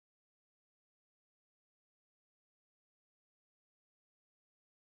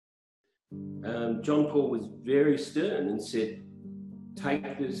John Paul was very stern and said,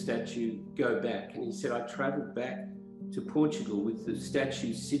 take the statue, go back. And he said, I travelled back to Portugal with the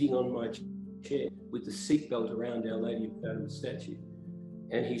statue sitting on my chair with the seatbelt around Our Lady of Fatima statue.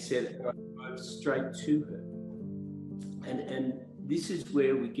 And he said, I drove straight to her. And this is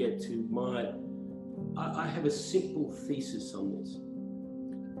where we get to I have a simple thesis on this,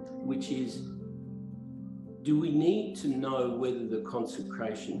 which is, do we need to know whether the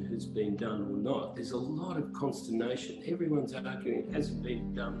consecration has been done or not? There's a lot of consternation. Everyone's arguing it hasn't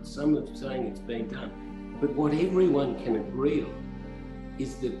been done. Some are saying it's been done. But what everyone can agree on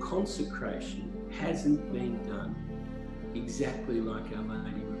is the consecration hasn't been done exactly like Our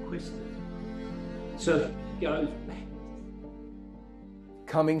Lady requested. So it goes back.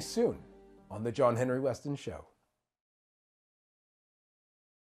 Coming soon on the John Henry Weston Show.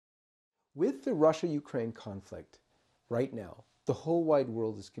 With the Russia-Ukraine conflict right now, the whole wide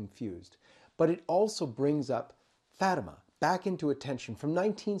world is confused, but it also brings up Fatima back into attention. From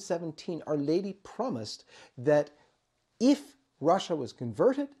 1917, Our Lady promised that if Russia was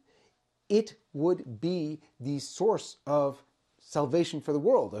converted, it would be the source of salvation for the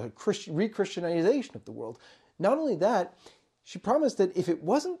world, a re-Christianization of the world. Not only that, she promised that if it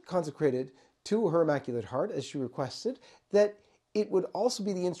wasn't consecrated to her Immaculate Heart, as she requested, that it would also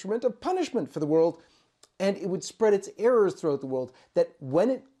be the instrument of punishment for the world, and it would spread its errors throughout the world, that when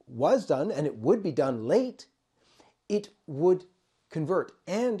it was done, and it would be done late, it would convert,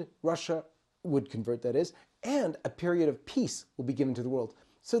 and Russia would convert, that is, and a period of peace will be given to the world.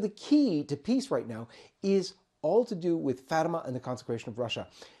 So the key to peace right now is all to do with Fatima and the consecration of Russia.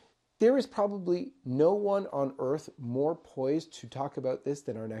 There is probably no one on earth more poised to talk about this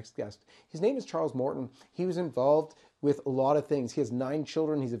than our next guest. His name is Charles Morton. He was involved with a lot of things. He has 9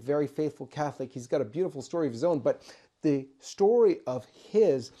 children. He's a very faithful Catholic. He's got a beautiful story of his own. But the story of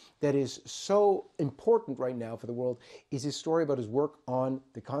his that is so important right now for the world is his story about his work on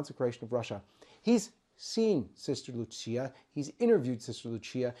the consecration of Russia. He's seen Sister Lucia. He's interviewed Sister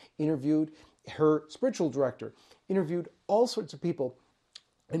Lucia, interviewed her spiritual director, interviewed all sorts of people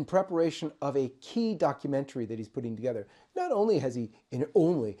in preparation of a key documentary that he's putting together. Not only has he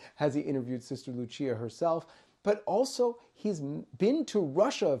interviewed Sister Lucia herself, but also he's been to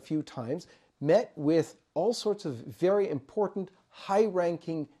Russia a few times, met with all sorts of very important,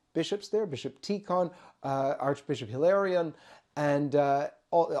 high-ranking bishops there, Bishop Tikhon, Archbishop Hilarion, and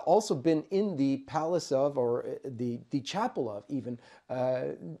also been in the palace of, or the chapel of even,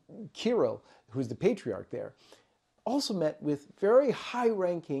 Kirill, who's the patriarch there. Also met with very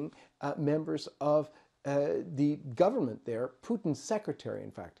high-ranking members of the government there, Putin's secretary, in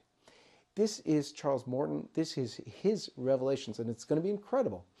fact. This is Charles Morton. This is his revelations, and it's going to be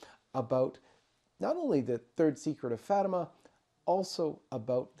incredible about not only the third secret of Fatima, also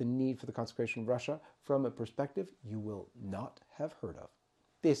about the need for the consecration of Russia from a perspective you will not have heard of.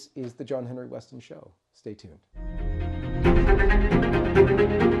 This is the John Henry Weston Show. Stay tuned.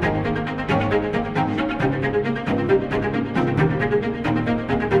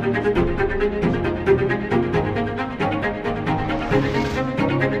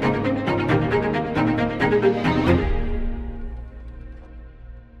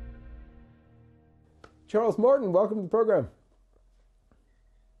 Charles Morton, welcome to the program.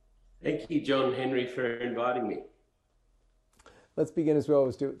 Thank you, John Henry, for inviting me. Let's begin as we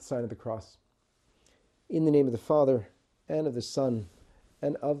always do with the sign of the cross. In the name of the Father, and of the Son,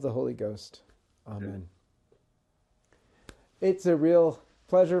 and of the Holy Ghost. Amen. It's a real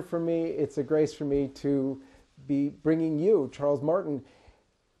pleasure for me. It's a grace for me to be bringing you, Charles Morton.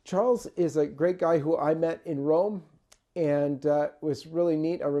 Charles is a great guy who I met in Rome, and was really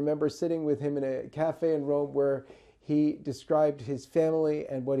neat. I remember sitting with him in a cafe in Rome where he described his family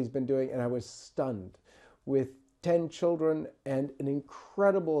and what he's been doing, and I was stunned. With 10 children and an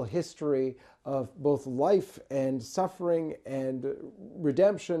incredible history of both life and suffering and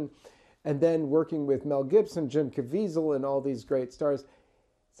redemption, and then working with Mel Gibson, Jim Caviezel, and all these great stars.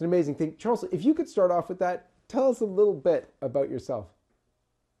 It's an amazing thing. Charles, if you could start off with that, tell us a little bit about yourself.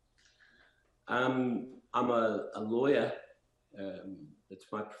 I'm a lawyer. That's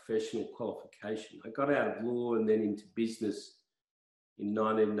my professional qualification. I got out of law and then into business in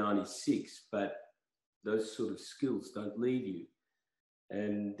 1996, but those sort of skills don't leave you.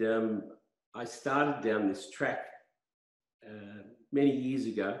 And I started down this track many years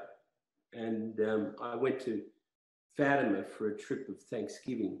ago, and I went to Fatima for a trip of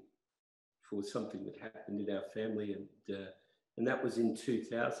Thanksgiving for something that happened in our family, and that was in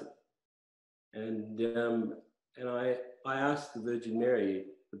 2000. And I asked the Virgin Mary,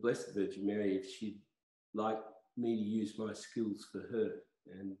 the Blessed Virgin Mary, if she'd like me to use my skills for her.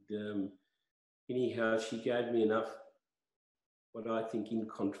 And anyhow, she gave me enough, what I think,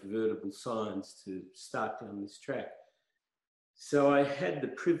 incontrovertible signs to start down this track. So I had the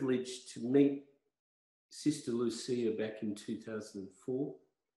privilege to meet Sister Lucia back in 2004.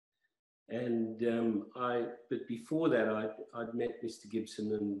 But before that, I'd met Mr.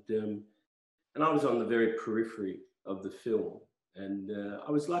 Gibson, and I was on the very periphery of the film. And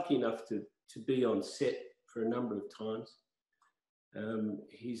I was lucky enough to be on set for a number of times.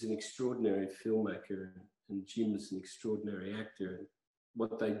 He's an extraordinary filmmaker, and Jim's an extraordinary actor. And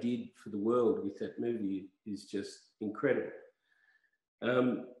what they did for the world with that movie is just incredible.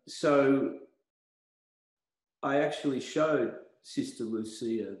 So I actually showed Sister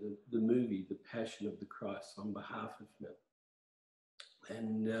Lucia the movie, The Passion of the Christ, on behalf of Mel.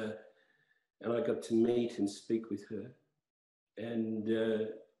 And I got to meet and speak with her. And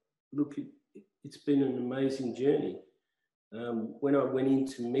look, it's been an amazing journey. When I went in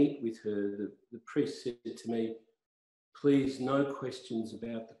to meet with her, the priest said to me, please, no questions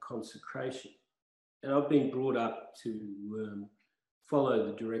about the consecration. And I've been brought up to follow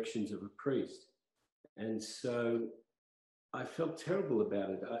the directions of a priest. And so I felt terrible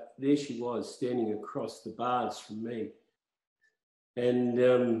about it. There she was, standing across the bars from me.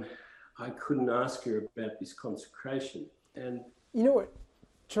 And I couldn't ask her about this consecration. And you know what,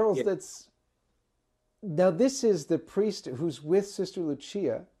 Charles, yeah. Now this is the priest who's with Sister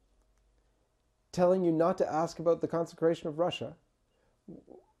Lucia telling you not to ask about the consecration of Russia.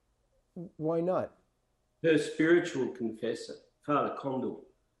 Why not? Her spiritual confessor, Father Condor.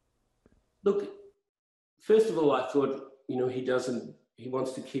 Look, first of all, I thought, he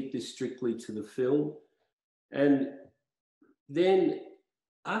wants to keep this strictly to the film. And then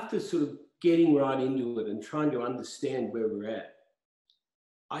after sort of getting right into it and trying to understand where we're at,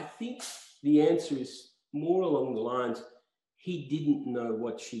 I think the answer is more along the lines, he didn't know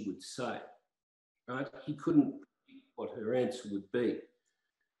what she would say, right? He couldn't predict what her answer would be.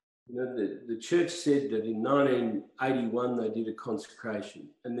 The church said that in 1981 they did a consecration,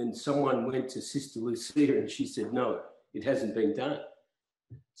 and then someone went to Sister Lucia and she said, no, it hasn't been done.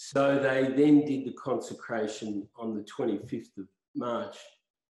 So they then did the consecration on the 25th of March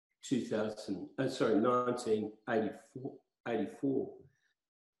 1984.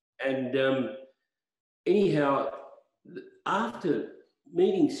 And anyhow, after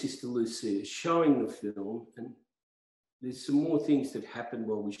meeting Sister Lucia, showing the film, and there's some more things that happened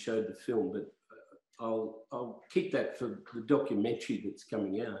while we showed the film, but I'll keep that for the documentary that's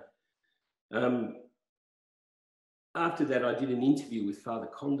coming out. After that, I did an interview with Father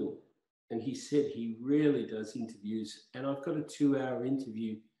Condor, and he said he rarely does interviews. And I've got a 2-hour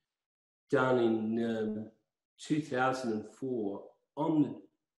interview done in 2004 on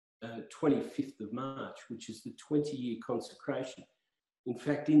the 25th of March, which is the 20-year consecration. In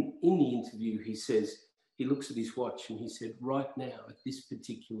fact, in the interview, he says, he looks at his watch and he said, right now, at this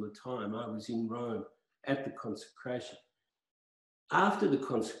particular time, I was in Rome at the consecration. After the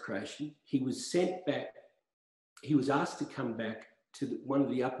consecration, he was sent back. He was asked to come back to one of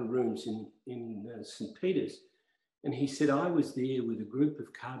the upper rooms in St. Peter's. And he said, I was there with a group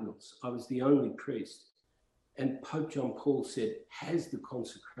of cardinals. I was the only priest. And Pope John Paul said, has the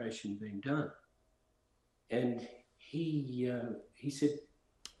consecration been done? And he said...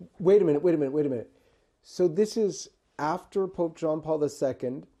 Wait a minute. So this is after Pope John Paul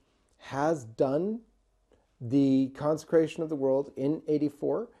II has done the consecration of the world in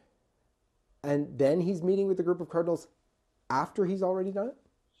 84, and then he's meeting with the group of cardinals after he's already done it?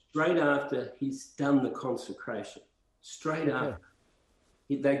 Straight after he's done the consecration. Straight after.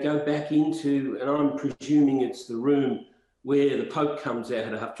 They go back into, and I'm presuming it's the room where the Pope comes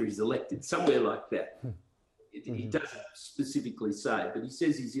out after he's elected, somewhere like that. He doesn't specifically say, but he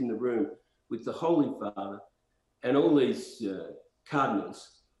says he's in the room with the Holy Father and all these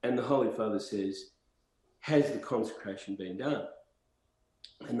cardinals, and the Holy Father says, has the consecration been done?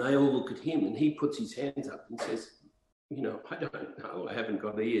 And they all look at him, and he puts his hands up and says, I don't know, I haven't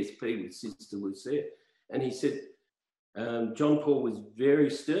got ESP with Sister Lucia. And he said, John Paul was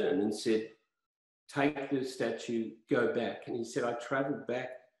very stern and said, take the statue, go back. And he said, I travelled back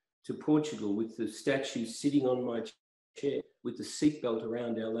to Portugal with the statue sitting on my chair with the seatbelt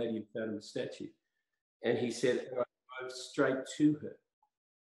around Our Lady of Fatima statue. And he said, I drove straight to her.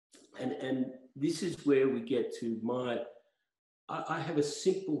 And this is where we get to I have a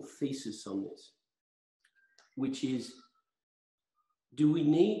simple thesis on this, which is, do we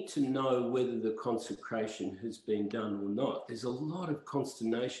need to know whether the consecration has been done or not? There's a lot of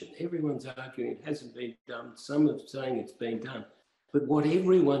consternation. Everyone's arguing it hasn't been done. Some are saying it's been done. But what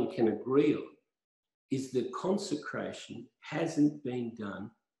everyone can agree on is the consecration hasn't been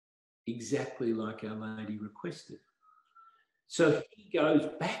done exactly like Our Lady requested. So he goes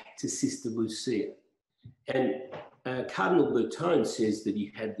back to Sister Lucia, and Cardinal Bertone says that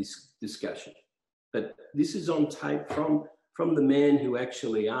he had this discussion. But this is on tape from the man who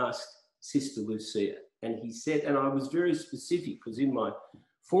actually asked Sister Lucia. And he said, and I was very specific because in my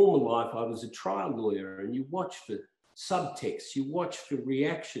former life, I was a trial lawyer, and you watch for subtext, you watch for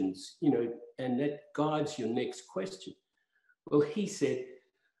reactions, and that guides your next question. Well, he said,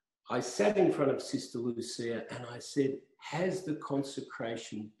 I sat in front of Sister Lucia and I said, has the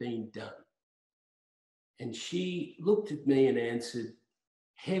consecration been done? And she looked at me and answered,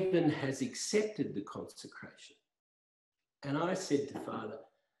 heaven has accepted the consecration. And I said to Father,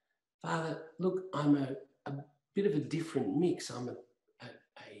 look, I'm a bit of a different mix. I'm a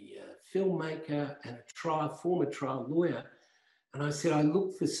filmmaker and a former trial lawyer. And I said, I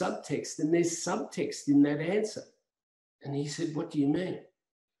look for subtext, and there's subtext in that answer. And he said, what do you mean?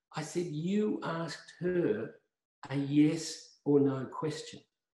 I said, you asked her a yes or no question,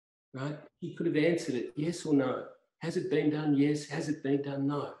 right? He could have answered it yes or no. Has it been done? Yes. Has it been done?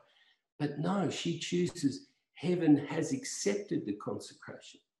 No. But no, she chooses heaven has accepted the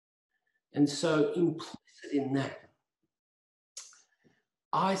consecration. And so implicit in that,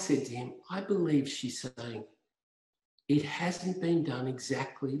 I said to him, I believe she's saying, it hasn't been done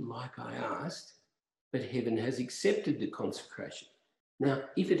exactly like I asked, but heaven has accepted the consecration. Now,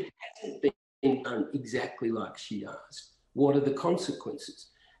 if it hasn't been done exactly like she asked, what are the consequences?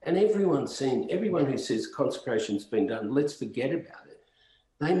 And everyone who says consecration's been done, let's forget about it.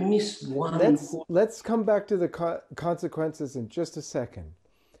 They miss one. Let's come back to the consequences in just a second.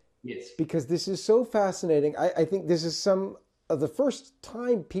 Yes. Because this is so fascinating. I think this is some of the first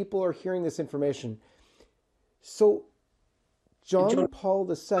time people are hearing this information. So, John Paul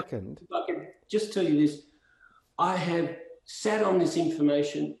II. If I can just tell you this, I have sat on this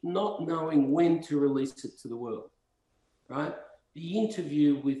information not knowing when to release it to the world, right? The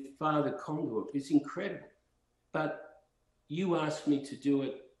interview with Father Condor is incredible, but you asked me to do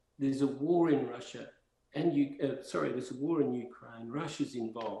it. There's a war in Russia, and there's a war in Ukraine. Russia's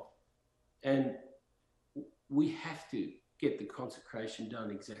involved, and we have to get the consecration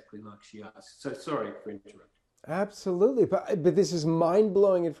done exactly like she asked. So sorry for interrupting. Absolutely, but this is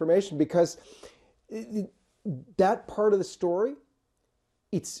mind-blowing information because that part of the story,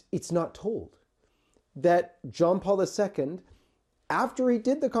 it's not told. That John Paul II, after he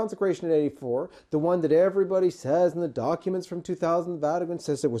did the consecration in 84, the one that everybody says in the documents from 2000, the Vatican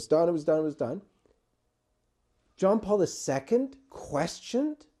says it was done, it was done, it was done. John Paul II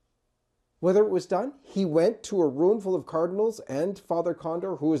questioned whether it was done. He went to a room full of cardinals and Father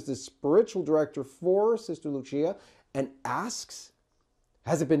Condor, who is the spiritual director for Sister Lucia, and asks,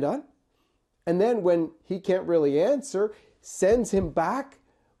 has it been done? And then when he can't really answer, sends him back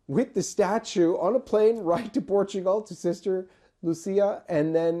with the statue on a plane right to Portugal to Sister Lucia,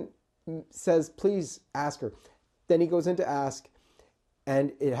 and then says, please ask her. Then he goes in to ask,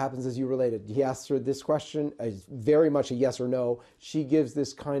 and it happens as you related. He asks her this question, very much a yes or no. She gives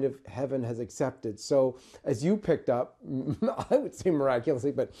this kind of heaven has accepted. So as you picked up, I would say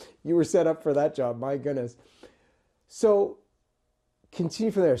miraculously, but you were set up for that job, my goodness. So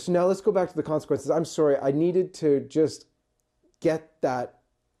continue from there. So now let's go back to the consequences. I'm sorry, I needed to just get that.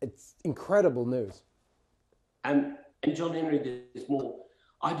 It's incredible news. And John Henry, there's more.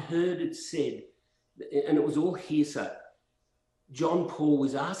 I'd heard it said, and it was all hearsay, John Paul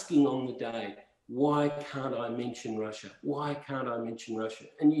was asking on the day, why can't I mention Russia? Why can't I mention Russia?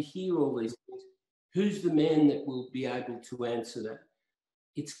 And you hear all these things. Who's the man that will be able to answer that?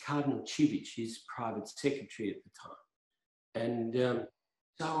 It's Cardinal Chivich, his private secretary at the time. And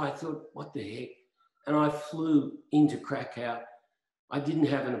so I thought, what the heck? And I flew into Krakow. I didn't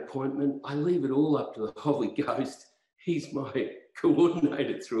have an appointment. I leave it all up to the Holy Ghost. He's my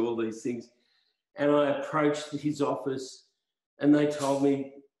coordinator through all these things. And I approached his office, and they told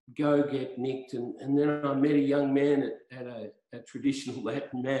me, go get nicked. And then I met a young man at a traditional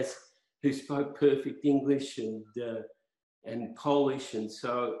Latin Mass who spoke perfect English and Polish. And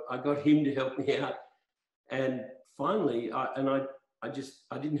so I got him to help me out. And finally, I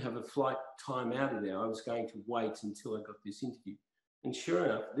didn't have a flight time out of there. I was going to wait until I got this interview. And sure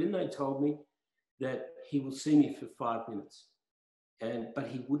enough, then they told me that he will see me for 5 minutes. But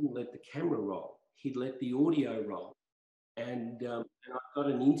he wouldn't let the camera roll. He'd let the audio roll. And I got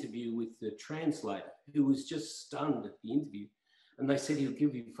an interview with the translator who was just stunned at the interview. And they said, he'll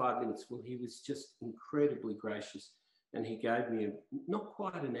give you 5 minutes. Well, he was just incredibly gracious. And he gave me not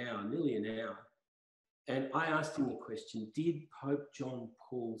quite an hour, nearly an hour. And I asked him the question, did Pope John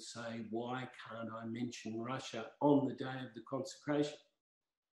Paul say, why can't I mention Russia on the day of the consecration?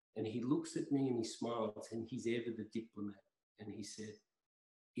 And he looks at me and he smiles, and he's ever the diplomat. And he said,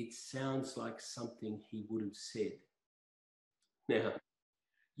 it sounds like something he would have said. Now,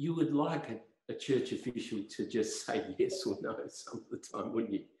 you would like a church official to just say yes or no some of the time,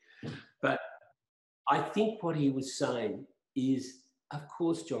 wouldn't you? But I think what he was saying is, of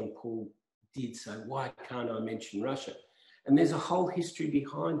course, John Paul did say, why can't I mention Russia? And there's a whole history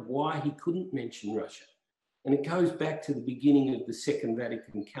behind why he couldn't mention Russia. And it goes back to the beginning of the Second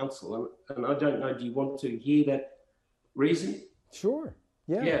Vatican Council. And I don't know, do you want to hear that reason? Sure.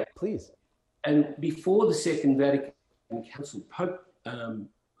 Yeah, please. And before the Second Vatican Council, Pope John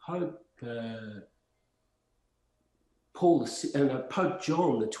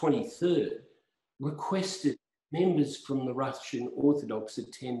the 23rd requested members from the Russian Orthodox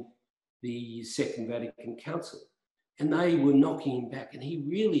attend the Second Vatican Council. And they were knocking him back. And he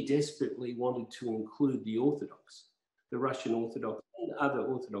really desperately wanted to include the Orthodox, the Russian Orthodox and other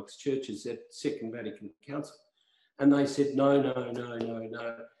Orthodox churches at Second Vatican Council. And they said, no.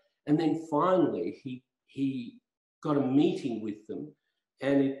 And then finally, he got a meeting with them.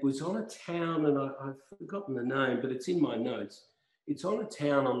 And it was on a town, and I've forgotten the name, but it's in my notes. It's on a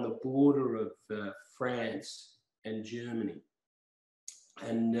town on the border of France and Germany.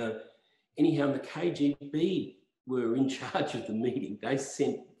 And anyhow, the KGB were in charge of the meeting. They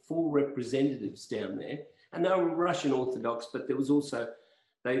sent 4 representatives down there, and they were Russian Orthodox, but there was also,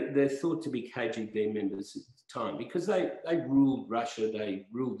 they're thought to be KGB members at the time because they ruled Russia, they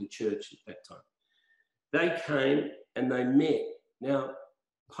ruled the church at that time. They came and they met. Now,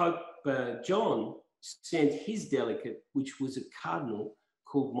 Pope John sent his delegate, which was a cardinal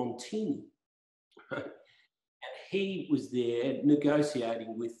called Montini. Right? And he was there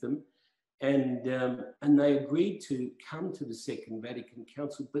negotiating with them, and they agreed to come to the Second Vatican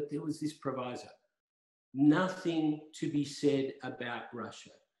Council, but there was this proviso. Nothing to be said about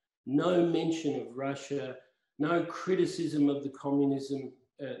Russia. No mention of Russia, no criticism of the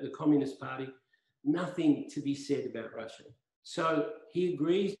Communist Party, nothing to be said about Russia. So he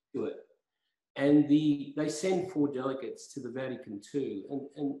agrees to it. And they send 4 delegates to the Vatican too.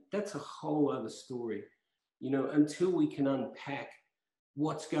 And that's a whole other story. You know, until we can unpack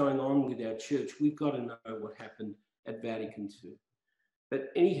what's going on with our church, we've got to know what happened at Vatican II.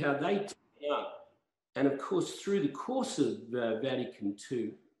 But anyhow, they turn up. And of course, through the course of Vatican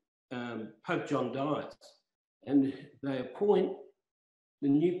II, Pope John dies. And they appoint the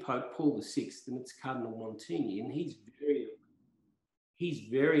new Pope, Paul VI, and it's Cardinal Montini. And he's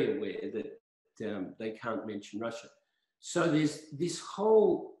very aware that they can't mention Russia. So there's this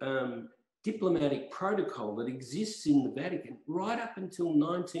whole diplomatic protocol that exists in the Vatican right up until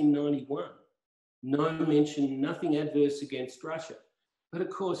 1991. No mention, nothing adverse against Russia. But of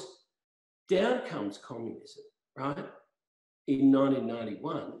course, down comes communism, right? In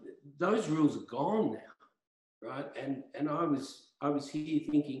 1991, those rules are gone now, right? And I was here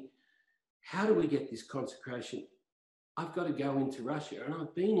thinking, how do we get this consecration? I've got to go into Russia, and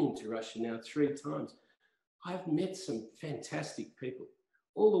I've been into Russia now 3 times. I've met some fantastic people,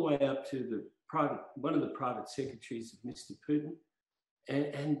 all the way up to one of the private secretaries of Mr. Putin,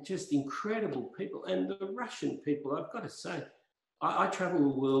 and just incredible people. And the Russian people, I've got to say, I travel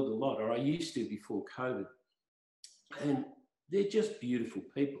the world a lot, or I used to before COVID, and they're just beautiful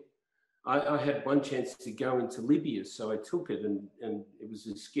people. I had one chance to go into Libya, so I took it, and it was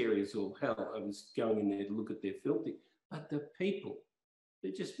as scary as all hell. I was going in there to look at their filthy, but the people,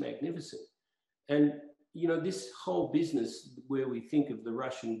 they're just magnificent. And, you know, this whole business where we think of the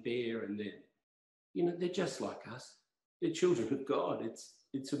Russian bear and they're just like us. They're children of God.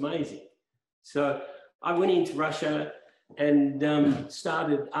 It's amazing. So I went into Russia and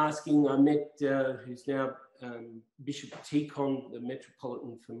started asking. I met who's now Bishop Tikhon, the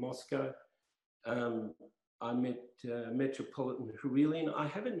Metropolitan for Moscow. I met Metropolitan Kirillin. I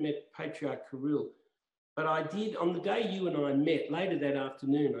haven't met Patriarch Kirill, but I did, on the day you and I met, later that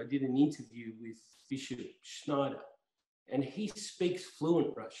afternoon, I did an interview with Bishop Schneider, and he speaks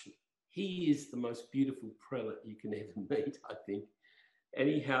fluent Russian. He is the most beautiful prelate you can ever meet, I think.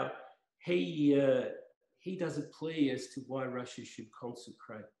 Anyhow, he does a plea as to why Russia should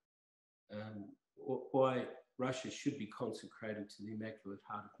consecrate, or why Russia should be consecrated to the Immaculate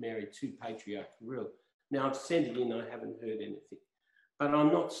Heart of Mary to Patriarch Kirill. Now, I've sent it in, I haven't heard anything. But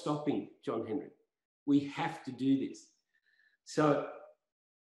I'm not stopping, John Henry. We have to do this. So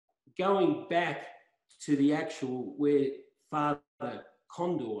going back to the actual where Father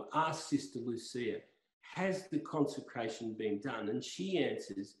Condor asked Sister Lucia, has the consecration been done? And she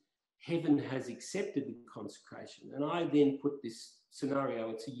answers, heaven has accepted the consecration. And I then put this scenario,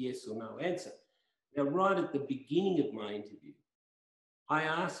 it's a yes or no answer. Now, right at the beginning of my interview, I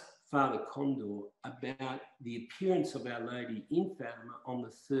asked Father Condor about the appearance of Our Lady in Fatima on the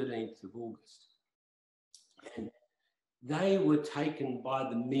 13th of August. And they were taken by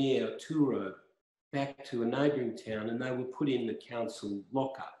the Mayor Turo back to a neighbouring town, and they were put in the council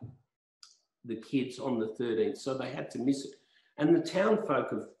lockup, the kids, on the 13th, so they had to miss it. And the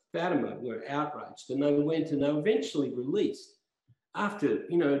townfolk of Fatima were outraged, and they went and they were eventually released after,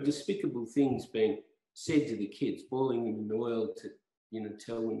 you know, despicable things being said to the kids, boiling them in oil to, you know,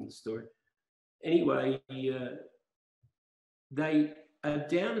 tell them the story. Anyway, they are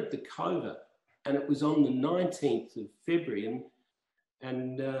down at the Cova, and it was on the 19th of February,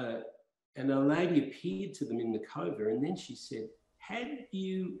 and a lady appeared to them in the Cova, and then she said, had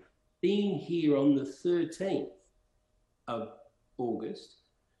you been here on the 13th of August,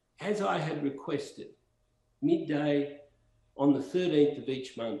 as I had requested, midday on the 13th of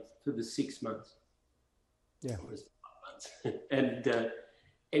each month for the 6 months. Yeah. And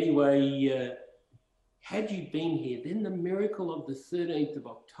anyway, had you been here, then the miracle of the 13th of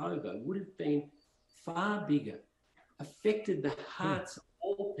October would have been far bigger, affected the hearts of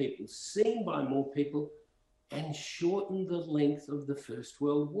more people, seen by more people, and shortened the length of the First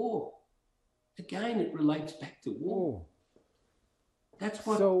World War. Again, it relates back to war. That's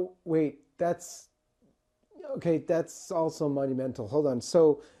what... So, wait, that's... Okay, that's also monumental. Hold on.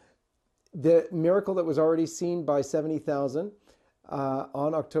 So, the miracle that was already seen by 70,000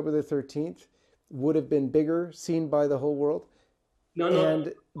 on October the 13th would have been bigger, seen by the whole world? No,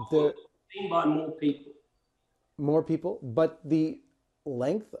 seen by more people. More people, but the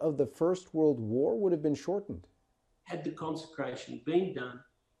length of the First World War would have been shortened. Had the consecration been done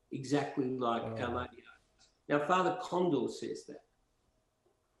exactly like Our Lady asked. Now, Father Condor says that.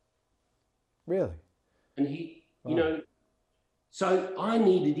 Really? And he, you know, so I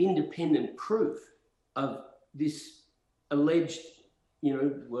needed independent proof of this alleged, you know,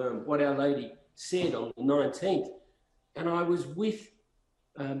 what Our Lady said on the 19th. And I was with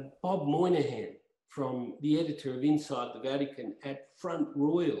Bob Moynihan, from the editor of Inside the Vatican, at Front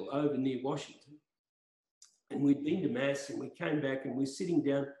Royal over near Washington. And we'd been to Mass, and we came back and we're sitting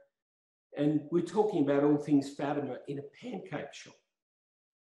down and we're talking about all things Fatima in a pancake shop.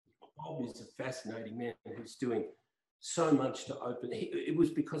 Bob is a fascinating man who's doing so much to open. It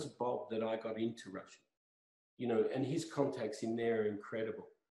was because of Bob that I got into Russia, you know, and his contacts in there are incredible.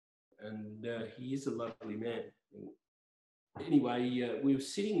 And he is a lovely man. Anyway, we were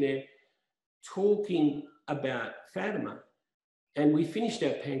sitting there talking about Fatima, and we finished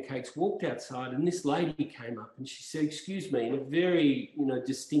our pancakes, walked outside, and this lady came up and she said, excuse me, in a very, you know,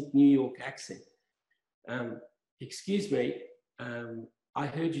 distinct New York accent. Excuse me, I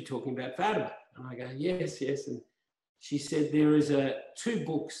heard you talking about Fatima. And I go, yes, yes. And she said, there is 2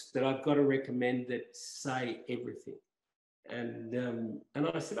 books that I've got to recommend that say everything. And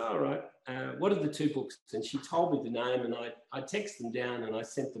I said, all right, what are the 2 books? And she told me the name, and I texted them down and I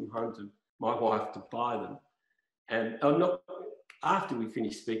sent them home to my wife to buy them. And after we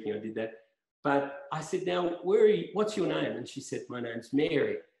finished speaking, I did that. But I said, now, what's your name? And she said, my name's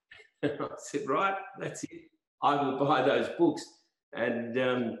Mary. And I said, right, that's it. I will buy those books. And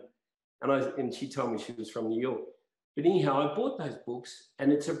she told me she was from New York. But anyhow, I bought those books,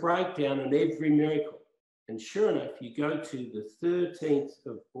 and it's a breakdown on every miracle. And sure enough, you go to the 13th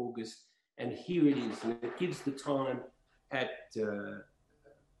of August, and here it is. And it gives the time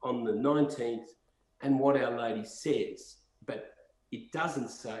on the 19th and what Our Lady says. But it doesn't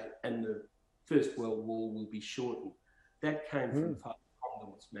say, and the First World War will be shortened. That came from Father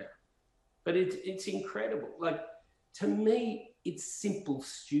Condor's mouth. But it's incredible. Like, to me, it's simple,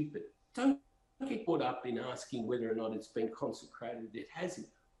 stupid. Don't get caught up in asking whether or not it's been consecrated. It hasn't.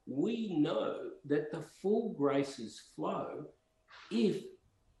 We know that the full graces flow if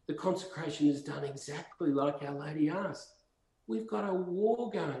the consecration is done exactly like Our Lady asked. We've got a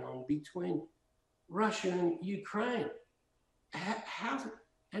war going on between Russia and Ukraine.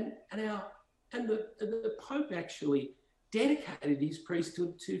 The Pope actually dedicated his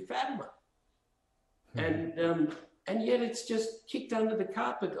priesthood to Fatima. And yet it's just kicked under the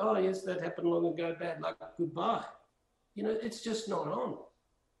carpet. Oh, yes, that happened long ago, bad luck, goodbye. You know, it's just not on.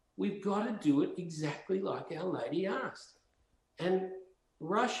 We've got to do it exactly like Our Lady asked. And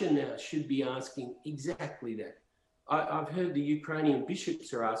Russia now should be asking exactly that. I've heard the Ukrainian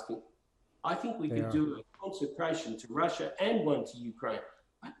bishops are asking. I think we could do a consecration to Russia and one to Ukraine.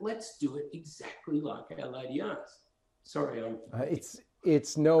 But let's do it exactly like Our Lady asked. Sorry,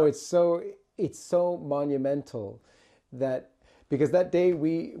 it's so monumental that, because that day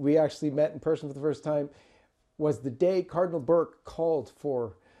we actually met in person for the first time was the day Cardinal Burke called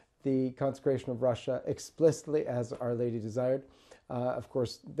for the consecration of Russia explicitly as Our Lady desired. Of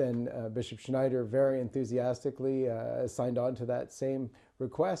course, then Bishop Schneider very enthusiastically signed on to that same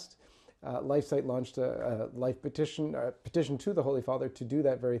request. LifeSite launched a petition to the Holy Father to do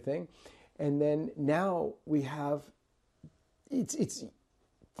that very thing. And then now we have,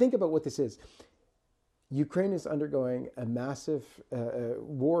 think about what this is. Ukraine is undergoing a massive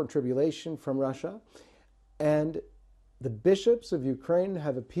war and tribulation from Russia, and the bishops of Ukraine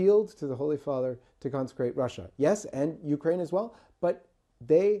have appealed to the Holy Father to consecrate Russia. Yes, and Ukraine as well, but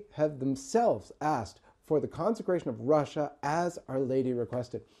they have themselves asked for the consecration of Russia as Our Lady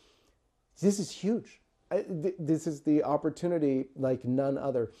requested. This is huge. This is the opportunity like none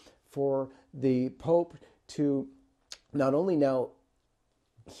other for the Pope to not only now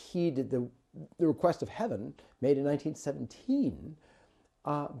heed the request of heaven made in 1917,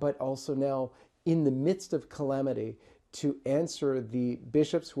 but also now in the midst of calamity to answer the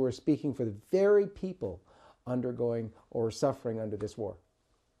bishops who are speaking for the very people undergoing or suffering under this war.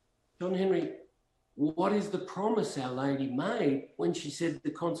 John Henry, what is the promise Our Lady made when she said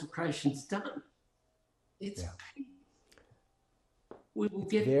the consecration's done? It's we will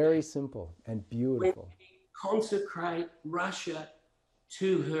get very simple and beautiful. When we consecrate Russia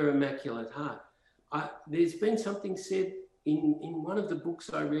to her Immaculate Heart. There's been something said in one of the books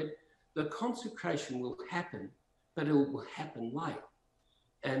I read, the consecration will happen, but it will happen late.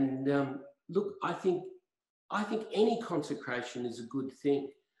 And look, I think any consecration is a good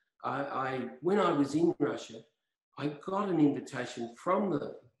thing. When I was in Russia, I got an invitation from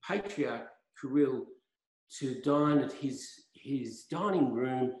the Patriarch Kirill to dine at his dining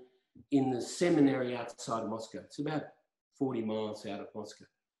room in the seminary outside of Moscow. It's about 40 miles out of Moscow.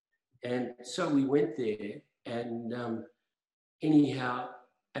 And so we went there, and anyhow,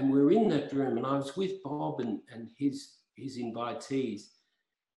 and we were in that room, and I was with Bob and his invitees.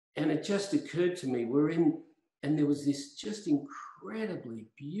 And it just occurred to me, we're in, and there was this just incredibly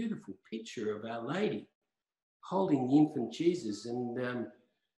beautiful picture of Our Lady holding the infant Jesus. And I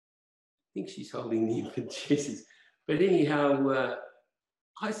think she's holding the infant Jesus. But anyhow,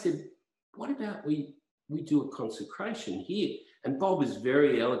 I said, what about we do a consecration here? And Bob is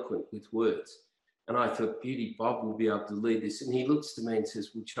very eloquent with words. And I thought, beauty, Bob will be able to lead this. And he looks to me and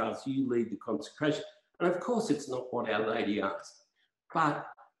says, well, Charles, you lead the consecration. And of course, it's not what Our Lady asked. But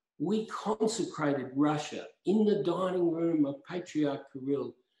we consecrated Russia in the dining room of Patriarch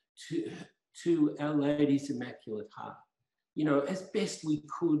Kirill to Our Lady's Immaculate Heart. You know, as best we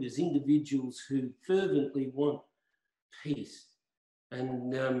could as individuals who fervently want peace.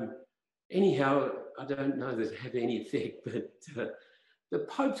 And anyhow, I don't know that it had any effect, but the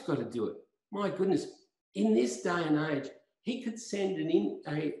Pope's got to do it. My goodness, in this day and age, he could send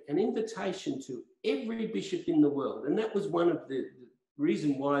an invitation to every bishop in the world. And that was one of the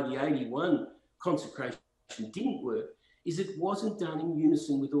reason why the 81 consecration didn't work, is it wasn't done in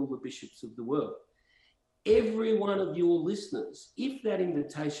unison with all the bishops of the world. Every one of your listeners, if that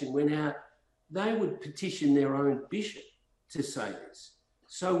invitation went out, they would petition their own bishop to say this.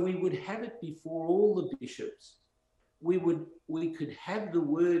 So we would have it before all the bishops. We could have the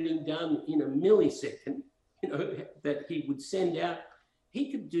wording done in a millisecond, you know, that he would send out.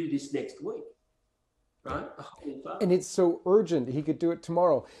 He could do this next week, right? And it's so urgent. He could do it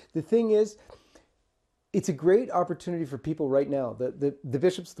tomorrow. The thing is, it's a great opportunity for people right now. The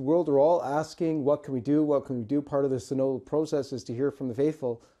bishops of the world are all asking, what can we do? What can we do? Part of the synodal process is to hear from the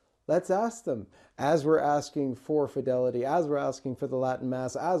faithful. Let's ask them, as we're asking for fidelity, as we're asking for the Latin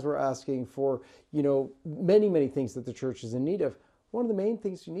Mass, as we're asking for, you know, many, many things that the Church is in need of. One of the main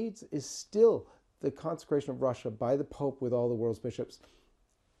things she needs is still the consecration of Russia by the Pope with all the world's bishops.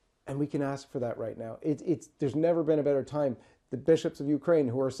 And we can ask for that right now. There's never been a better time. The bishops of Ukraine,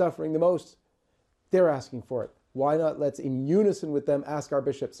 who are suffering the most, they're asking for it. Why not let's, in unison with them, ask our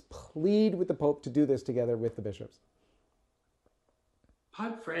bishops, plead with the Pope to do this together with the bishops.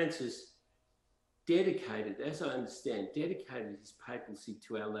 Pope Francis dedicated, as I understand, dedicated his papacy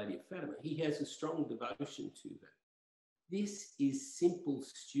to Our Lady of Fatima. He has a strong devotion to her. This is simple,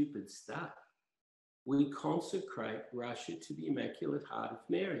 stupid stuff. We consecrate Russia to the Immaculate Heart of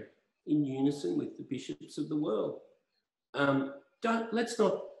Mary in unison with the bishops of the world. Let's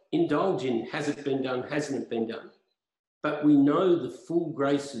not indulge in has it been done, hasn't it been done? But we know the full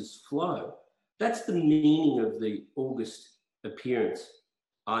graces flow. That's the meaning of the August appearance,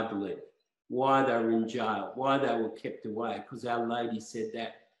 I believe. Why they were in jail, why they were kept away, because Our Lady said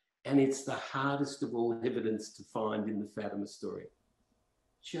that. And it's the hardest of all evidence to find in the Fatima story.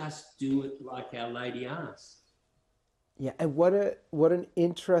 Just do it like Our Lady asked. Yeah, and what an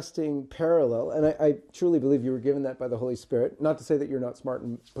interesting parallel. And I truly believe you were given that by the Holy Spirit. Not to say that you're not smart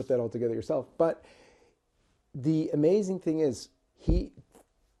and put that all together yourself, but the amazing thing is he,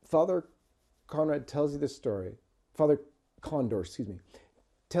 Father Conrad tells you the story, Father Condor, excuse me,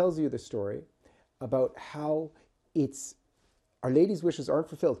 tells you the story about how it's Our Lady's wishes aren't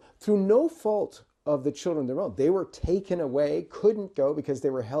fulfilled through no fault of the children of their own. They were taken away, couldn't go because they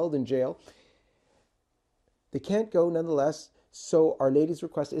were held in jail. They can't go nonetheless, so Our Lady's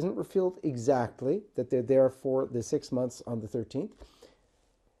request isn't fulfilled exactly, that they're there for the 6 months on the 13th.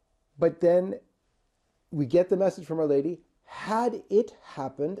 But then we get the message from Our Lady. Had it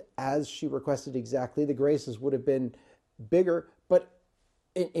happened as she requested exactly, the graces would have been bigger, but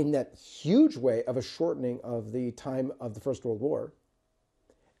in that huge way of a shortening of the time of the First World War.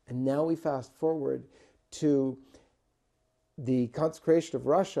 And now we fast forward to the consecration of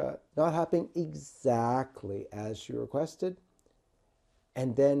Russia not happening exactly as she requested.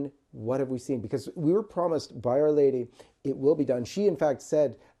 And then what have we seen? Because we were promised by Our Lady, it will be done. She, in fact,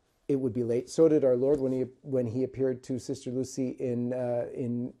 said it would be late. So did our Lord when he appeared to Sister Lucy in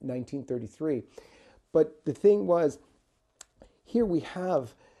 1933. But the thing was, here we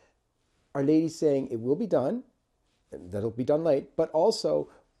have Our Lady saying it will be done, and that'll be done late, but also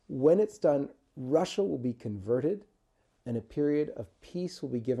when it's done, Russia will be converted and a period of peace will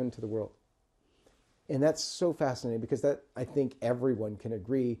be given to the world. And that's so fascinating because that, I think everyone can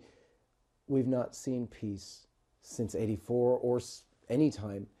agree, we've not seen peace since 84 or any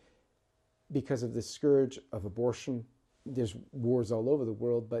time because of the scourge of abortion. There's wars all over the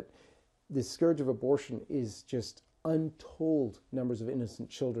world, but the scourge of abortion is just untold numbers of innocent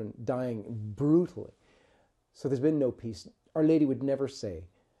children dying brutally. So there's been no peace. Our Lady would never say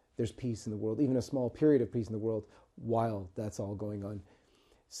there's peace in the world, even a small period of peace in the world, while that's all going on.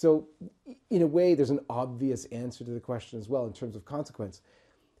 So in a way, there's an obvious answer to the question as well in terms of consequence.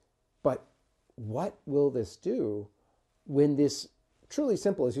 But what will this do when this truly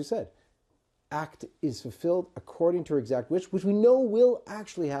simple, as you said, act is fulfilled according to her exact wish, which we know will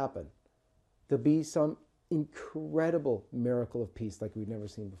actually happen? There'll be some incredible miracle of peace like we've never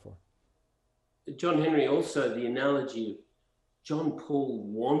seen before. John Henry, also the analogy of John Paul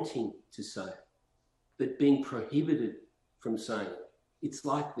wanting to say it, but being prohibited from saying it. It's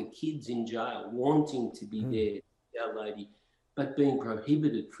like the kids in jail wanting to be there, Our Lady, but being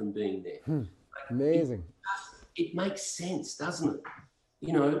prohibited from being there. Amazing. It makes sense, doesn't it?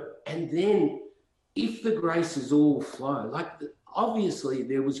 You know, and then if the graces all flow, like obviously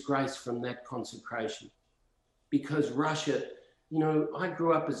there was grace from that consecration because Russia, you know, I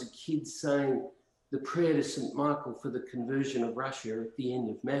grew up as a kid saying the prayer to St. Michael for the conversion of Russia at the end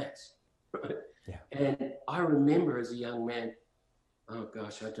of Mass, right? Yeah. And I remember as a young man, oh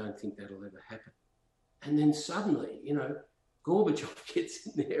gosh, I don't think that'll ever happen. And then suddenly, you know, Gorbachev gets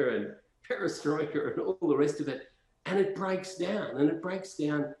in there and perestroika and all the rest of it, and it breaks down. And it breaks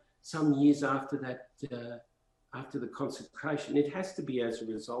down some years after that, after the consecration. It has to be as a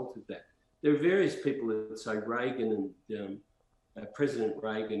result of that. There are various people that say Reagan and President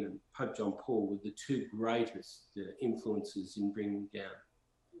Reagan and Pope John Paul were the two greatest influences in bringing down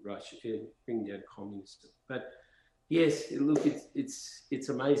Russia, bringing down communism. But yes, look, it's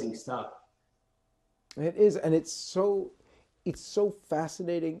amazing stuff. It is, and it's so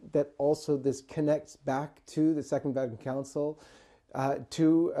fascinating that also this connects back to the Second Vatican Council,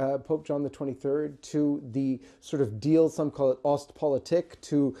 to Pope John the 23rd, to the sort of deal, some call it Ostpolitik,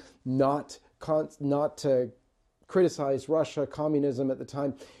 to not criticize Russia, communism at the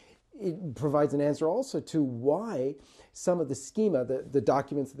time. It provides an answer also to why some of the schema, the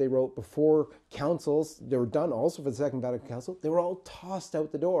documents that they wrote before councils, they were done also for the Second Vatican Council, they were all tossed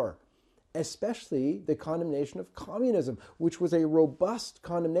out the door. Especially the condemnation of communism, which was a robust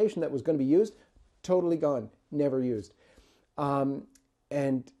condemnation that was going to be used, totally gone, never used.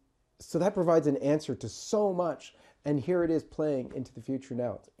 And so that provides an answer to so much. And here it is playing into the future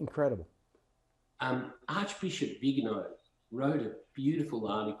now. It's incredible. Archbishop Vigano wrote a beautiful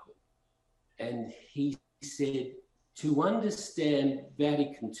article, and he said, to understand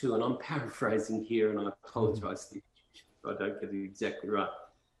Vatican II, and I'm paraphrasing here, and I apologize if I don't get it exactly right,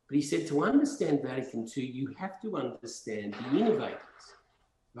 but he said, to understand Vatican II, you have to understand the innovators,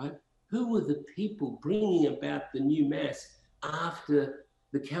 right? Who were the people bringing about the new Mass after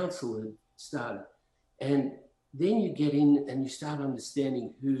the council had started? And then you get in and you start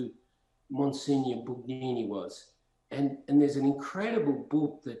understanding who Monsignor Bugnini was. And there's an incredible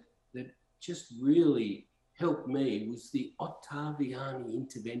book that just really helped me, was the Ottaviani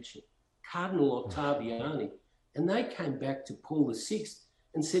intervention, Cardinal Ottaviani. And they came back to Paul VI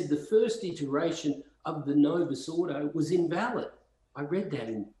and said the first iteration of the Novus Ordo was invalid. I read that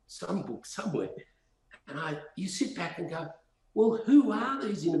in some book somewhere. And you sit back and go, well, who are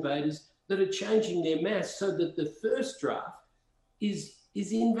these innovators that are changing their Mass so that the first draft is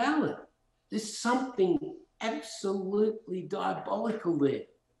invalid. There's something absolutely diabolical there.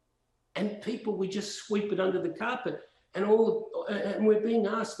 And people, we just sweep it under the carpet. And we're being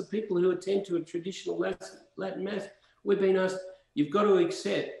asked, the people who attend to a traditional Latin Mass, we're being asked, you've got to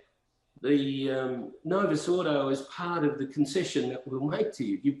accept the Novus Ordo as part of the concession that we'll make to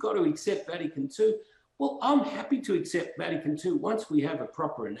you. You've got to accept Vatican II. Well, I'm happy to accept Vatican II once we have a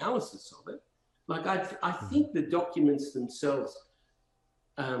proper analysis of it. Like, I think the documents themselves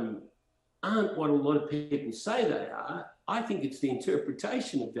aren't what a lot of people say they are. I think it's the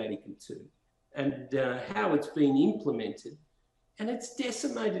interpretation of Vatican II and how it's been implemented. And it's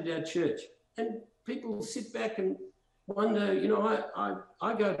decimated our church. And people sit back and wonder, you know,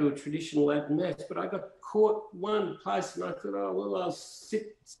 I go to a traditional Latin Mass, but I got caught one place and I thought, oh, well, I'll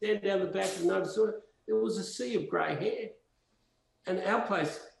stand down the back of the Novus Ordo. There was a sea of grey hair. And our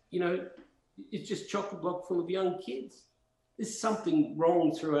place, you know, it's just chock-a-block full of young kids. There's something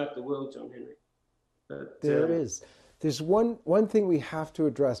wrong throughout the world, John Henry. But, there is. There's one thing we have to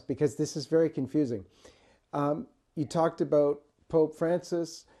address, because this is very confusing. You talked about Pope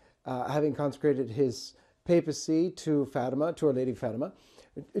Francis having consecrated his papacy to Fatima, to Our Lady of Fatima.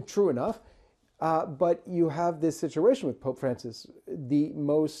 True enough. But you have this situation with Pope Francis, the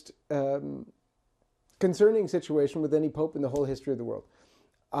most concerning situation with any pope in the whole history of the world.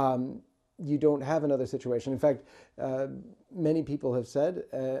 You don't have another situation. In fact, many people have said,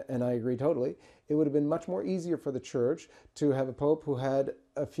 and I agree totally, it would have been much more easier for the church to have a pope who had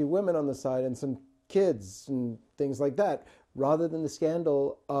a few women on the side and some kids and things like that, rather than the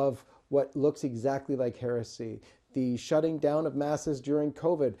scandal of what looks exactly like heresy, the shutting down of masses during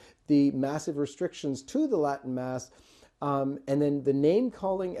COVID, the massive restrictions to the Latin Mass, and then the name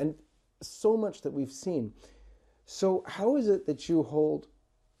calling, and so much that we've seen. So how is it that you hold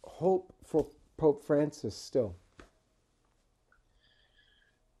hope for Pope Francis still?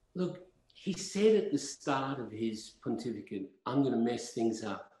 Look, he said at the start of his pontificate, I'm going to mess things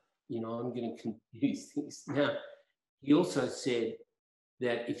up. You know, I'm going to confuse things. Now, he also said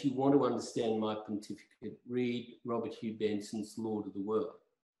that if you want to understand my pontificate, read Robert Hugh Benson's Lord of the World.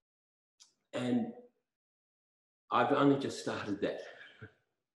 And I've only just started that.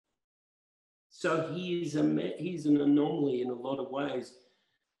 So he's an anomaly in a lot of ways.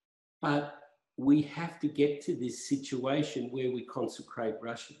 But we have to get to this situation where we consecrate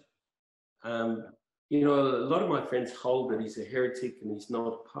Russia. You know, a lot of my friends hold that he's a heretic and he's not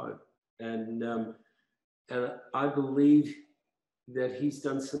a pope. And I believe that he's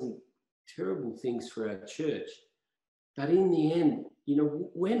done some terrible things for our church. But in the end, you know,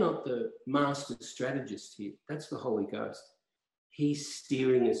 we're not the master strategist here. That's the Holy Ghost. He's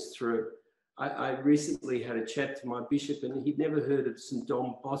steering us through. I recently had a chat to my bishop, and he'd never heard of St.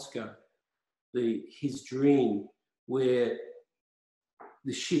 Don Bosco, his dream, where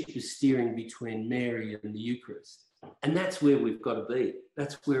the ship is steering between Mary and the Eucharist. And that's where we've got to be.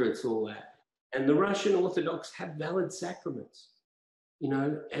 That's where it's all at. And the Russian Orthodox have valid sacraments, you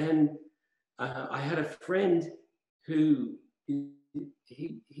know. And I had a friend who,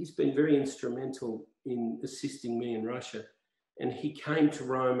 he's been very instrumental in assisting me in Russia. And he came to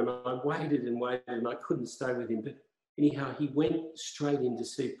Rome, and I waited and waited, and I couldn't stay with him. But anyhow, he went straight in to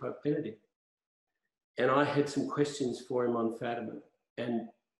see Pope Benedict. And I had some questions for him on Fatima. And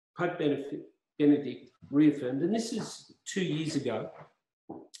Pope Benedict reaffirmed, and this is 2 years ago.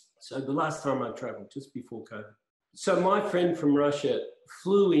 So the last time I travelled, just before COVID. So my friend from Russia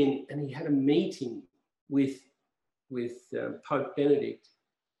flew in, and he had a meeting with Pope Benedict.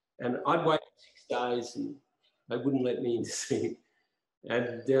 And I'd waited 6 days, and they wouldn't let me in to see him.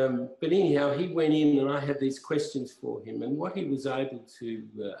 And, but anyhow, he went in, and I had these questions for him. And what he was able to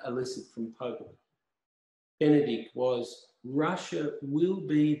elicit from Pope Benedict was, Russia will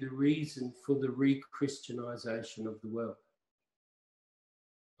be the reason for the re-Christianization of the world.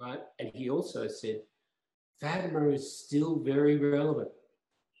 Right? And he also said, Fatima is still very relevant.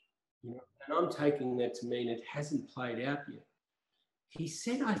 You know, and I'm taking that to mean it hasn't played out yet. He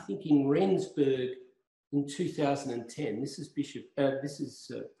said, I think in Rendsburg in 2010, this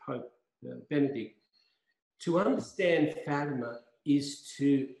is Pope Benedict, to understand Fatima is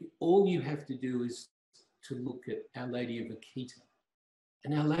all you have to do is to look at Our Lady of Akita.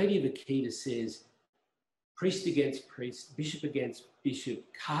 And Our Lady of Akita says, priest against priest, bishop against bishop,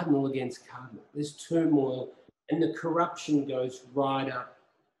 cardinal against cardinal. There's turmoil, and the corruption goes right up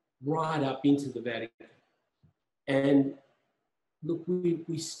into the Vatican. And look,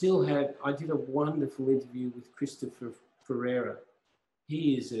 we still have, I did a wonderful interview with Christopher Ferreira.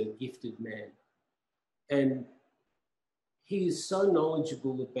 He is a gifted man. And he is so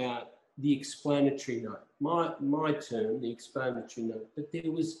knowledgeable about the explanatory note. My term, the explanatory note. But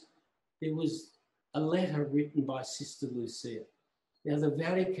there was a letter written by Sister Lucia. Now, the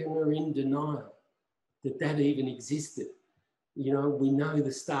Vatican are in denial that even existed. You know, we know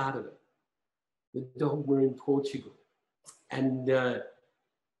the start of it. The dogma in Portugal. And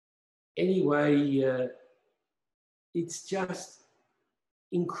anyway, it's just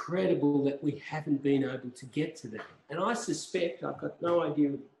incredible that we haven't been able to get to that. And I suspect, I've got no idea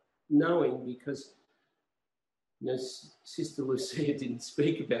of knowing, because you know, Sister Lucia didn't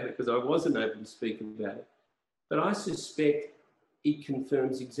speak about it because I wasn't able to speak about it. But I suspect it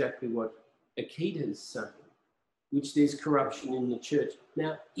confirms exactly what Akita is saying, which there's corruption in the church.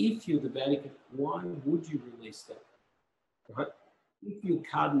 Now, if you're the Vatican, why would you release that? Right? If you're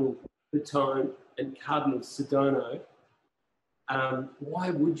Cardinal Bertone and Cardinal Sedano, why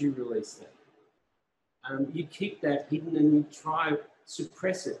would you release that? You keep that hidden and you try to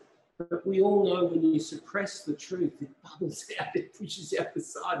suppress it. But we all know when you suppress the truth, it bubbles out, it pushes out the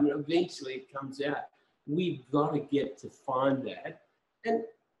side, and eventually it comes out. We've got to get to find that. And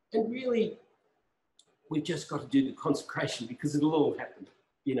really, we've just got to do the consecration, because it'll all happen.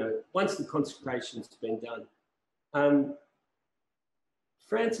 You know, once the consecration's been done.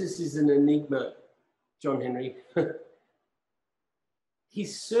 Francis is an enigma, John Henry.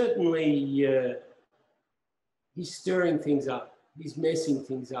 He's certainly, he's stirring things up. He's messing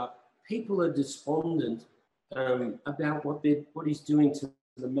things up. People are despondent about what he's doing to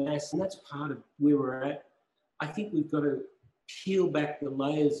the Mass, and that's part of where we're at. I think we've got to peel back the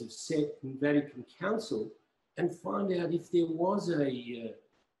layers of sect and Vatican Council and find out if there was an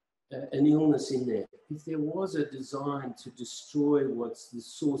illness in there, if there was a design to destroy what's the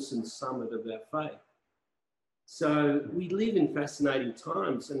source and summit of our faith. So we live in fascinating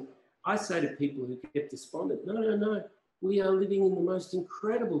times, and I say to people who get despondent, no, we are living in the most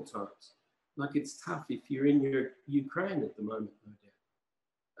incredible times. Like, it's tough if you're in your Ukraine at the moment, no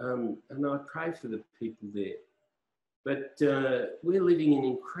doubt. And I pray for the people there. But we're living in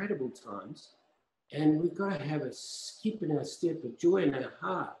incredible times, and we've got to have a skip in our step, a joy in our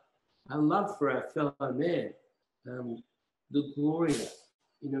heart, a love for our fellow man, the Gloria,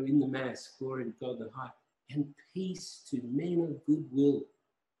 you know, in the Mass, glory to God the High, and peace to men of goodwill.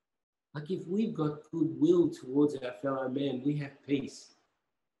 Like, if we've got goodwill towards our fellow man, we have peace.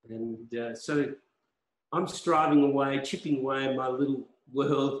 And so I'm striving away, chipping away in my little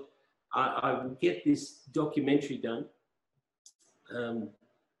world. I will get this documentary done.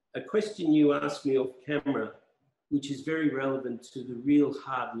 A question you asked me off camera, which is very relevant to the real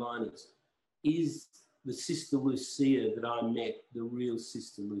hardliners, is the Sister Lucia that I met, the real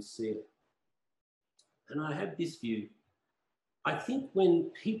Sister Lucia? And I have this view. I think when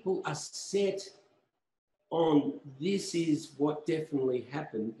people are set on this is what definitely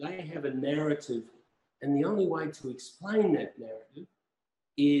happened, they have a narrative, and the only way to explain that narrative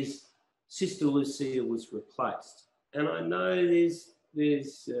is Sister Lucia was replaced. And I know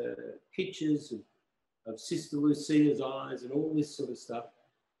there's pictures of Sister Lucia's eyes and all this sort of stuff,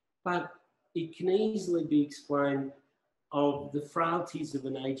 but it can easily be explained of the frailties of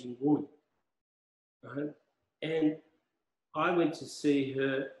an aging woman, right? And I went to see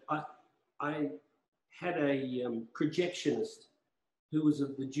her. I had a projectionist who was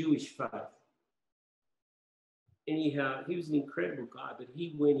of the Jewish faith. Anyhow, he was an incredible guy, but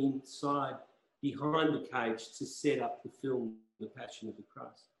he went inside behind the cage to set up the film, The Passion of the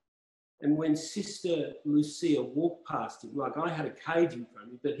Christ. And when Sister Lucia walked past him, like, I had a cage in front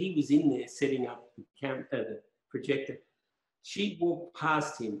of me, but he was in there setting up the projector. She walked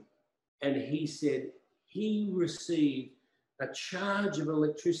past him and he said he received a charge of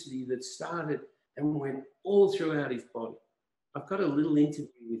electricity that started and went all throughout his body. I've got a little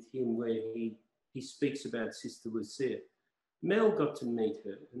interview with him where he speaks about Sister Lucia. Mel got to meet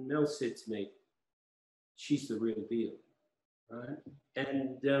her, and Mel said to me, she's the real deal, right?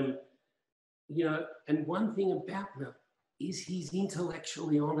 And, you know, and one thing about Mel is he's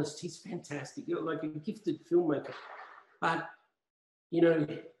intellectually honest. He's fantastic, you know, like a gifted filmmaker. But, you know,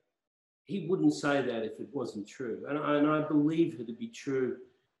 he wouldn't say that if it wasn't true. And I believe her to be true.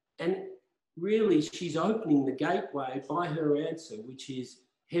 And really, she's opening the gateway by her answer, which is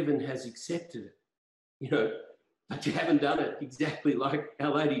heaven has accepted it. You know, but you haven't done it exactly like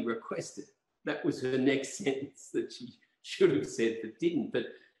Our Lady requested. That was her next sentence that she should have said but didn't. But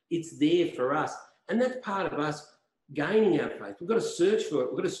it's there for us. And that's part of us gaining our faith. We've got to search for it.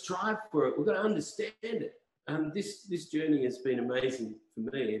 We've got to strive for it. We've got to understand it. This journey has been amazing for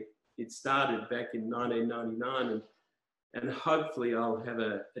me. It started back in 1999, and hopefully I'll have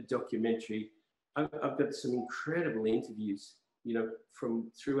a documentary. I've got some incredible interviews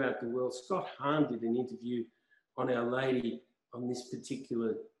from throughout the world. Scott Hahn did an interview on Our Lady on this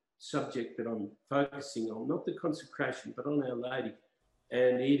particular subject that I'm focusing on, not the consecration, but on Our Lady.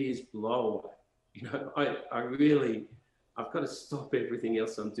 And it is blow away. I've got to stop everything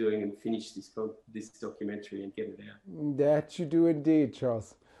else I'm doing and finish this documentary and get it out. That you do indeed,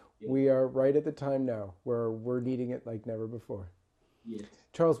 Charles. Yeah. We are right at the time now where we're needing it like never before. Yes.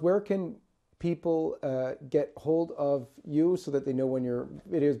 Charles, where can people get hold of you so that they know when your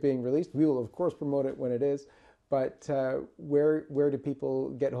video is being released? We will, of course, promote it when it is. But where do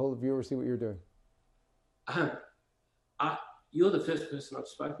people get hold of you or see what you're doing? You're the first person I've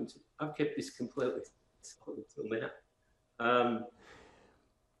spoken to. I've kept this completely silent until now.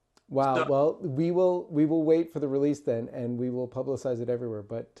 Wow. So, well, we will wait for the release then, and we will publicize it everywhere.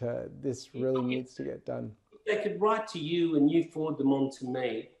 But this really needs to get done. They could write to you, and you forward them on to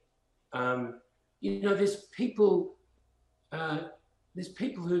me. There's people. There's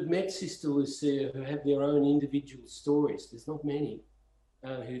people who've met Sister Lucia who have their own individual stories. There's not many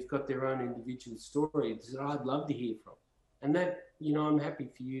who've got their own individual stories that I'd love to hear from. And that, I'm happy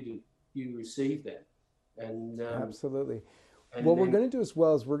for you to receive that. And absolutely. What we're going to do as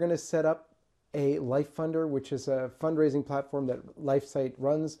well is we're going to set up a Life Funder, which is a fundraising platform that LifeSite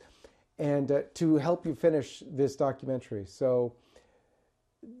runs, and to help you finish this documentary. So,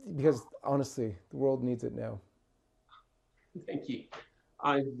 because honestly, the world needs it now. Thank you.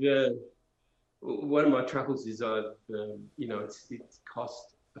 One of my troubles is it's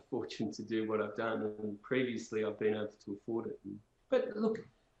cost a fortune to do what I've done, and previously I've been able to afford it. But look,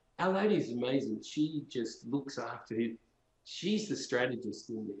 Our Lady is amazing. She just looks after it. She's the strategist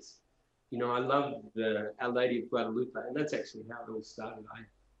in this. I love Our Lady of Guadalupe, and that's actually how it all started.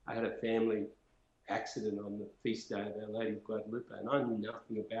 I had a family accident on the feast day of Our Lady of Guadalupe, and I knew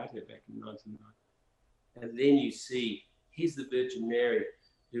nothing about her back in 1990. And then you see, here's the Virgin Mary,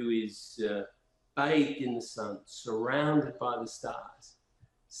 who is bathed in the sun, surrounded by the stars,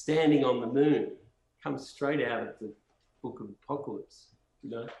 standing on the moon, comes straight out of the Book of Apocalypse,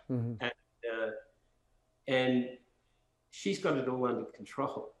 Mm-hmm. And she's got it all under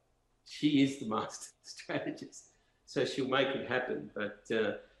control. She is the master strategist, so she'll make it happen. But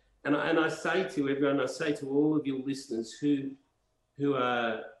and I say to everyone, I say to all of your listeners who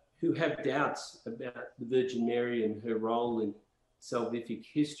have doubts about the Virgin Mary and her role in salvific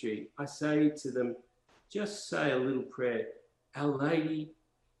history, I say to them, just say a little prayer. Our Lady,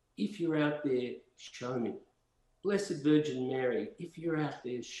 if you're out there, show me. Blessed Virgin Mary, if you're out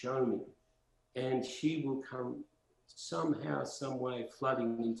there, show me. And she will come somehow, some way,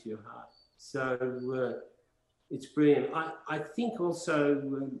 flooding into your heart. So it's brilliant. I think also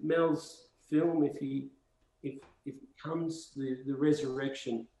Mel's film, if it comes, the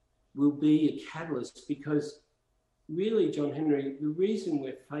resurrection will be a catalyst, because really, John Henry, the reason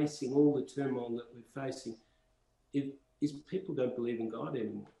we're facing all the turmoil that we're facing is people don't believe in God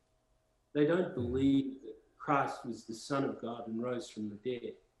anymore. They don't believe that Christ was the Son of God and rose from the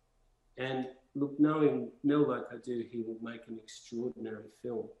dead. And look, knowing Mel like I do, he will make an extraordinary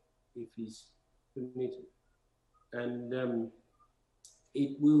film if he's permitted. And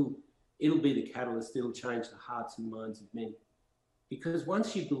it'll be the catalyst. It'll change the hearts and minds of many. Because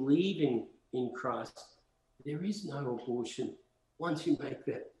once you believe in Christ, there is no abortion. Once you make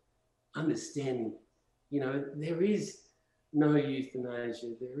that understanding, there is no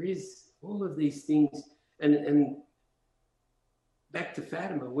euthanasia. There is all of these things. And back to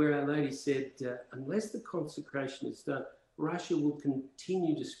Fatima, where Our Lady said, unless the consecration is done, Russia will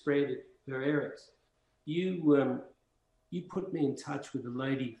continue to spread her errors. You put me in touch with a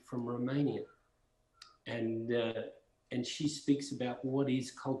lady from Romania, and she speaks about what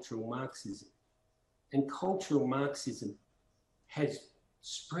is cultural Marxism. And cultural Marxism has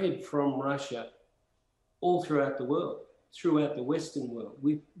spread from Russia all throughout the world, throughout the Western world.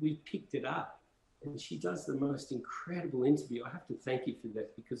 We've picked it up. And she does the most incredible interview. I have to thank you for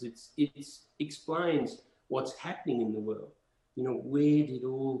that, because it explains what's happening in the world. Where did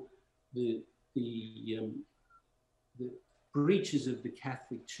all the breaches of the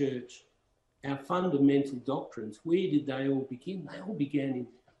Catholic Church, our fundamental doctrines, where did they all begin? They all began in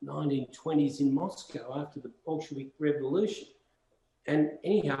 1920s in Moscow after the Bolshevik Revolution. And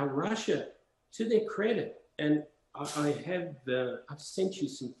anyhow, Russia, to their credit, and I've sent you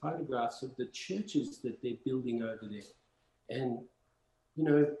some photographs of the churches that they're building over there. And,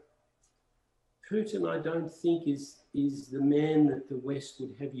 Putin, I don't think is the man that the West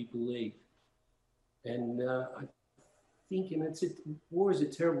would have you believe. And I think, and war is a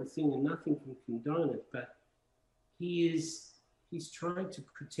terrible thing and nothing can condone it, but he's trying to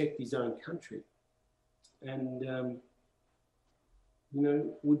protect his own country. And You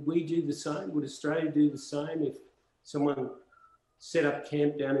know, would we do the same? Would Australia do the same if someone set up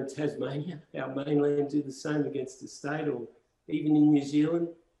camp down in Tasmania, our mainland, do the same against the state, or even in New Zealand?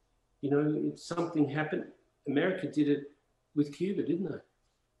 You know, if something happened, America did it with Cuba, didn't they?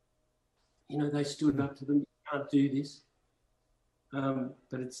 You know, they stood up to them. You can't do this.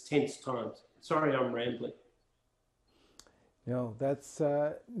 But it's tense times. Sorry, I'm rambling. No, that's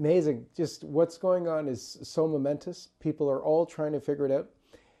amazing. Just what's going on is so momentous. People are all trying to figure it out.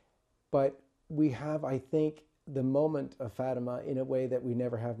 But we have, I think, the moment of Fatima in a way that we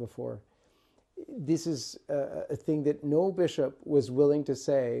never have before. This is a thing that no bishop was willing to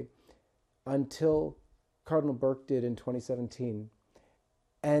say until Cardinal Burke did in 2017.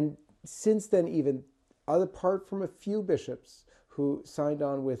 And since then, even, apart from a few bishops who signed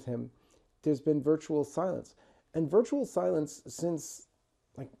on with him, there's been virtual silence. And virtual silence since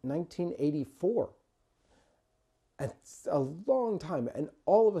like 1984. It's a long time. And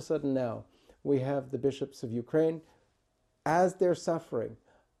all of a sudden now, we have the bishops of Ukraine, as they're suffering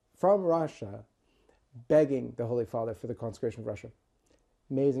from Russia, begging the Holy Father for the consecration of Russia.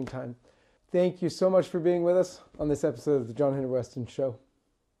 Amazing time. Thank you so much for being with us on this episode of the John Henry Weston Show.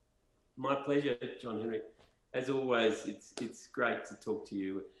 My pleasure, John Henry. As always, it's great to talk to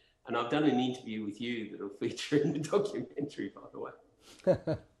you. And I've done an interview with you that'll feature in the documentary, by the way.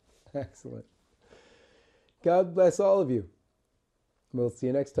 Excellent. God bless all of you. We'll see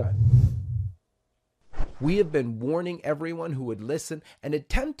you next time. We have been warning everyone who would listen and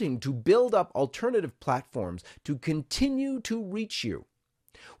attempting to build up alternative platforms to continue to reach you.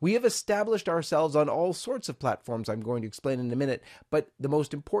 We have established ourselves on all sorts of platforms I'm going to explain in a minute, but the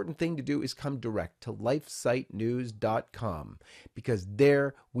most important thing to do is come direct to lifesitenews.com, because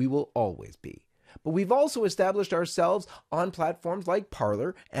there we will always be. But we've also established ourselves on platforms like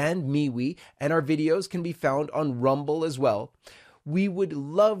Parler and MeWe, and our videos can be found on Rumble as well. We would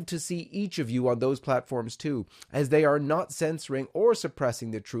love to see each of you on those platforms too, as they are not censoring or suppressing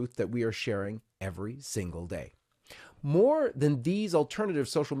the truth that we are sharing every single day. More than these alternative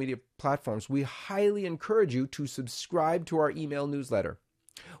social media platforms, we highly encourage you to subscribe to our email newsletter.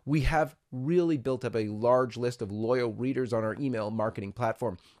 We have really built up a large list of loyal readers on our email marketing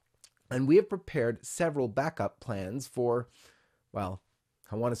platform, and we have prepared several backup plans for, well,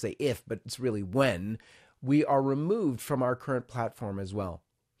 I want to say if, but it's really when, we are removed from our current platform as well.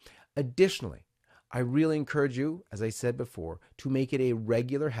 Additionally, I really encourage you, as I said before, to make it a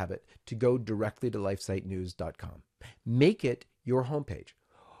regular habit to go directly to lifesitenews.com. Make it your homepage.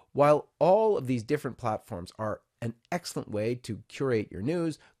 While all of these different platforms are an excellent way to curate your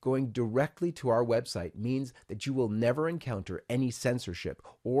news, going directly to our website means that you will never encounter any censorship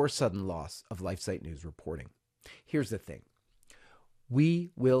or sudden loss of LifeSite News reporting. Here's the thing. We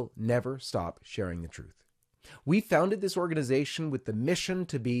will never stop sharing the truth. We founded this organization with the mission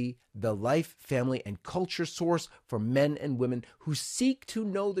to be the life, family, and culture source for men and women who seek to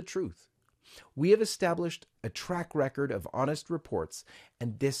know the truth. We have established a track record of honest reports,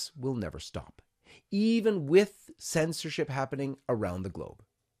 and this will never stop, even with censorship happening around the globe.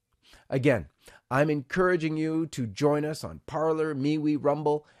 Again, I'm encouraging you to join us on Parler, MeWe,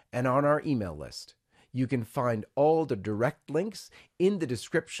 Rumble, and on our email list. You can find all the direct links in the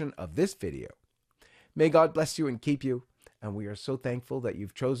description of this video. May God bless you and keep you, and we are so thankful that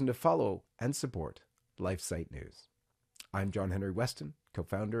you've chosen to follow and support LifeSite News. I'm John Henry Weston,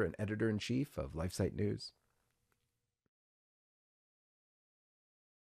 co-founder and editor-in-chief of LifeSite News.